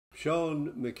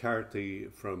Sean McCarthy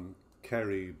from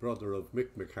Kerry, brother of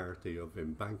Mick McCarthy of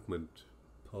Embankment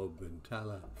Pub in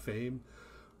Tala fame,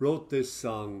 wrote this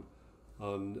song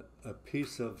on a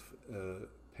piece of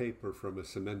paper from a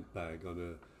cement bag on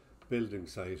a building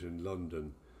site in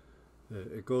London.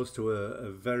 It goes to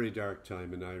a very dark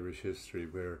time in Irish history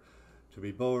where to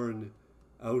be born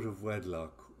out of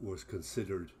wedlock was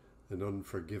considered an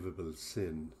unforgivable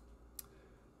sin.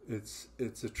 It's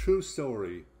a true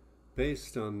story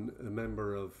based on a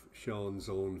member of Sean's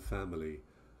own family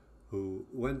who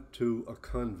went to a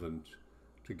convent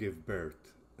to give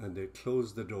birth, and they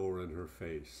closed the door in her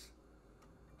face.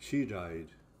 She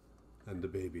died and the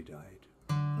baby died.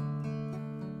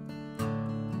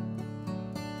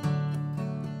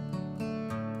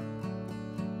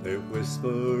 They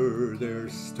whisper their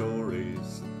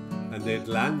stories and they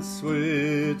glance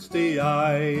with the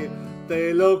eye.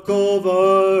 They look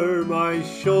over my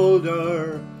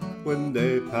shoulder when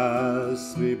they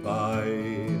pass me by.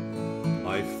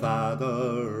 My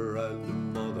father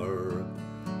and mother,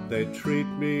 they treat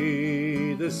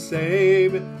me the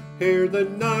same. Hear the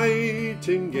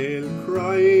nightingale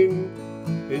crying,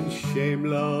 in shame,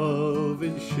 love,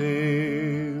 in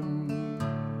shame.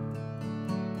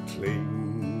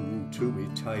 Cling to me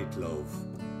tight, love,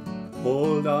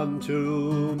 hold on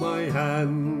to my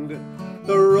hand.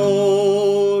 The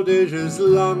road, it is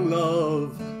long,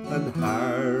 love, and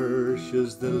harsh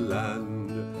is the land.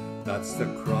 That's the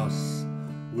cross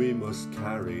we must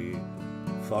carry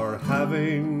for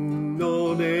having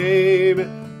no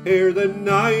name. Hear the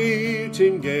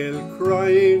nightingale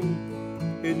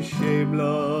crying, in shame,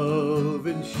 love,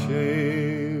 in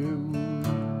shame.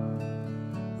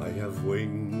 I have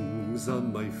wings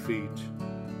on my feet,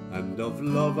 and of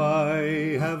love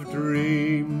I have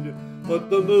dreamed, but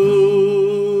the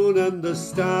moon and the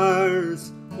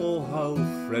stars, oh how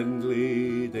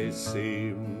friendly they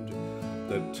seemed.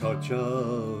 The touch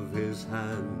of his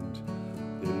hand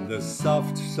in the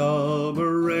soft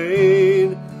summer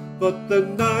rain, but the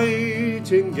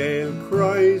nightingale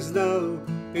cries now,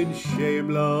 in shame,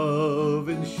 love,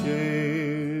 in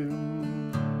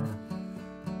shame.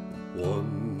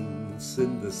 Once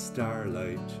in the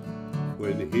starlight,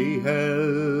 when he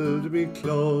held me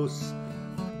close,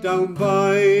 down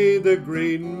by the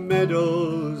green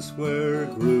meadows where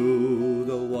grew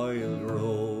the wild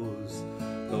rose,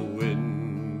 the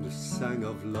wind sang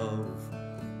of love,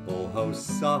 oh how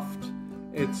soft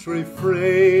its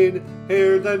refrain.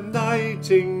 Hear the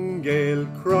nightingale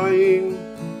crying,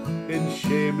 in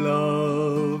shame,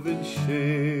 love, in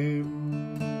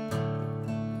shame.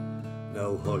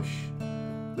 Now hush,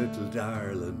 little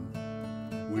darling,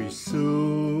 we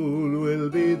soon will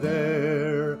be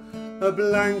there. A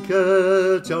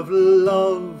blanket of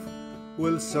love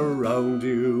will surround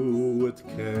you with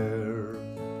care.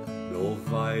 No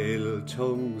vile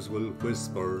tongues will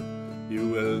whisper, you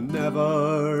will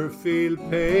never feel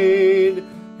pain.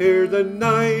 Hear the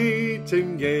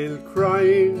nightingale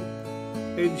crying,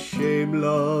 in shame,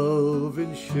 love,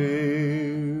 in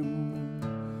shame.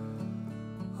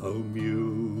 How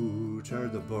mute are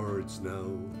the birds now,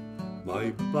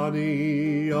 my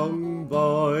bonny young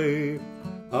boy.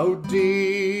 How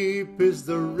deep is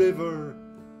the river,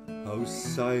 how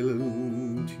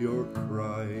silent your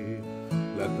cry.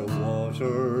 Let the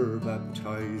water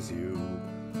baptize you,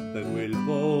 then we'll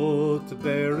both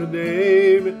bear a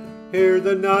name. Hear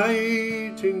the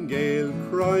nightingale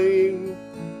crying,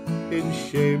 in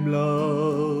shame,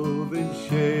 love, in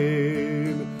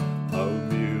shame. How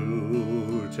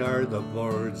mute are the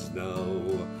birds now,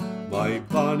 my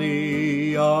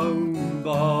bonny young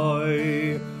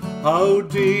boy. How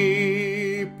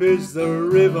deep is the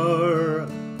river,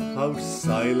 how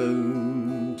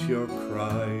silent your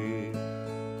cry.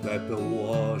 Let the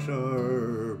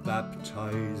water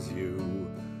baptize you,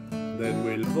 then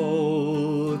we'll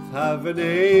both have a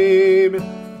name.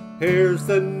 Here's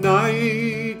the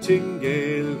nightingale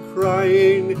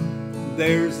crying,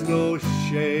 there's no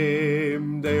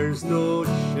shame, there's no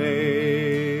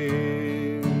shame.